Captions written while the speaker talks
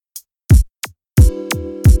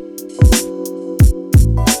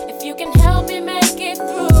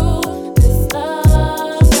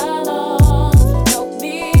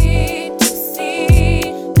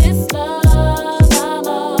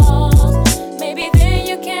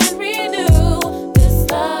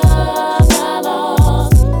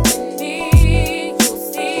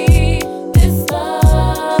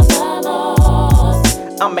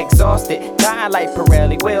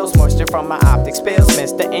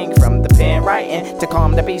ink from the pen writing to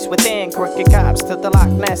calm the beast within. Crooked cops to the Loch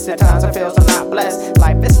Ness. At times I feel I'm not blessed.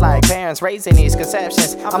 Life is like parents raising these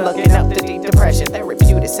conceptions. I'm looking up to deep depression.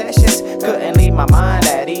 Therapeutic sessions couldn't leave my mind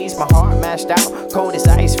at ease. My heart mashed out, cold as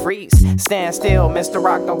ice freeze. Stand still, Mr.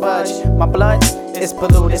 Rock, don't budge. My blood is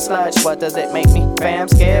polluted sludge. What does it make me? Fam,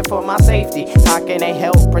 scared for my safety. How can they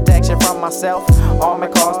help protection from myself? Armor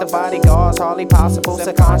cause the bodyguards, hardly possible.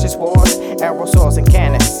 Subconscious wars, aerosols and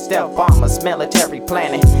cannons, stealth bombers, military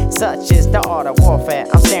planning. Such is the art of warfare.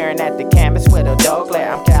 I'm staring at the canvas with a dull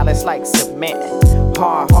glare. I'm callous like cement,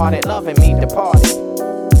 hard-hearted, loving me departed.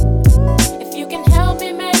 If you can help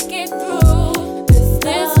me make it through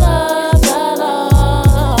this love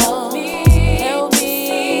alone, help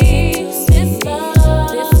me this love,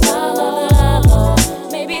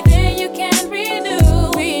 maybe then you can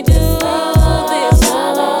redo this love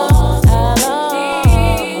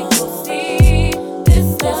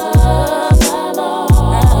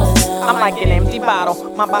alone. I'm like an empty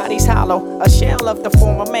bottle, my body's hollow, a shell of the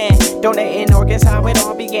former man. Donating organs, how it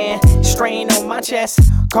all began. Strain on my chest,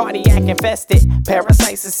 cardiac infested,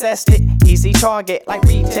 parasites assessed it. Easy target like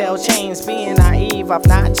retail chains. Being naive, I've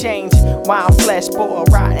not changed. Wild flesh,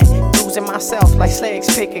 boiled rotten. Losing myself like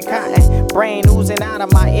slaves picking cotton. Brain oozing out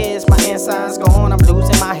of my ears, my insides gone. I'm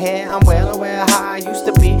losing my hair. I'm well aware how I used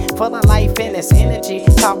to be. Full of life and its energy.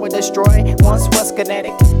 Power destroy, once was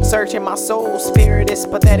kinetic. Searching my soul, spirit is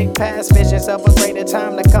pathetic. Past visions of a greater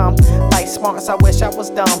time to come. Like smarts, I wish I was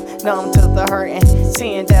dumb. Numb to the hurting,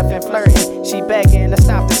 seeing death and flirting. She begging to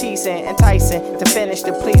stop the teasing, enticing to finish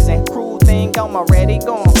the pleasing. Cruel thing, I'm already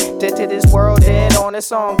gone. Dead to this world, dead on the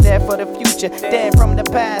song. Dead for the future, dead from the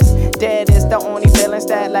past. Dead is the only feelings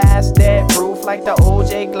that last. Dead proof like the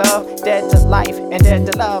OJ glove. Dead to life and dead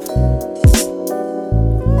to love.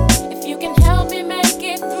 If you can help me make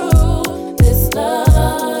it through this love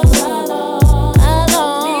alone,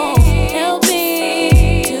 help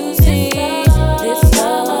me to see this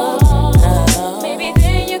love alone. Maybe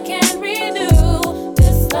then you can redo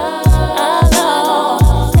this love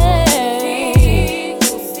alone. Hey,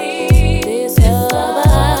 this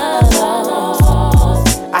love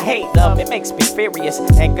alone. I hate love, it makes me furious.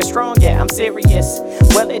 Anger strong, yeah, I'm serious.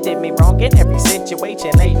 Well, it did me wrong in every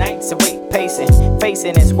situation. Late nights awake, pacing,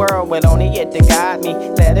 facing this world with only it to guide me.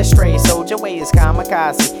 Led astray, soldier way is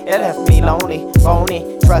kamikaze. It left me lonely,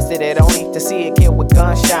 phony. Trusted it only to see it kill with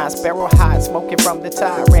gunshots. Barrel hot, smoking from the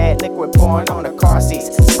top. Red liquid pouring on the car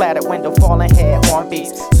seats. Splattered window, falling head, horn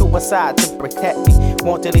beats. Suicide to protect me.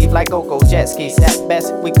 Want to leave like go-go jet skis. At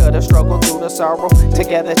best, we could have struggled through the sorrow.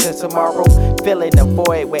 Together till tomorrow. Filling the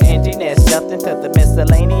void with emptiness. Nothing to the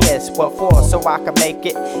miscellaneous. What for? So I could make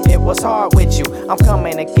it. It was hard with you. I'm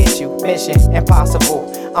coming to get you. Mission impossible.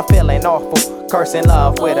 I'm feeling awful. Cursing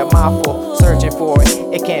love with a mouthful. Searching for it.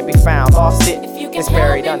 It can't be found. Lost it. It's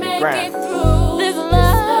buried underground. This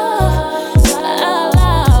love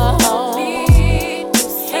alone, help me to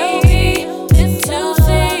see this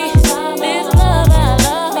love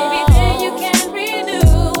alone. Maybe then you can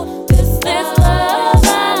renew this love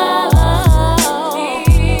alone.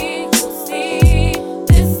 See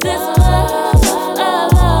this love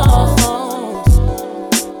alone.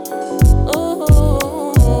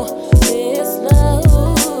 Ooh, this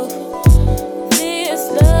love, this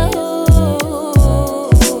love.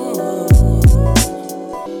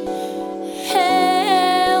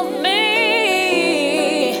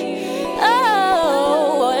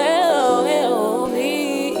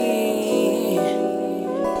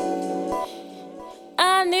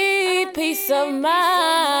 Peace of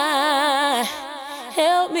mind,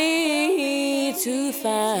 help me to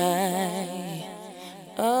find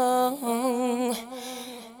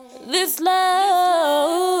this love.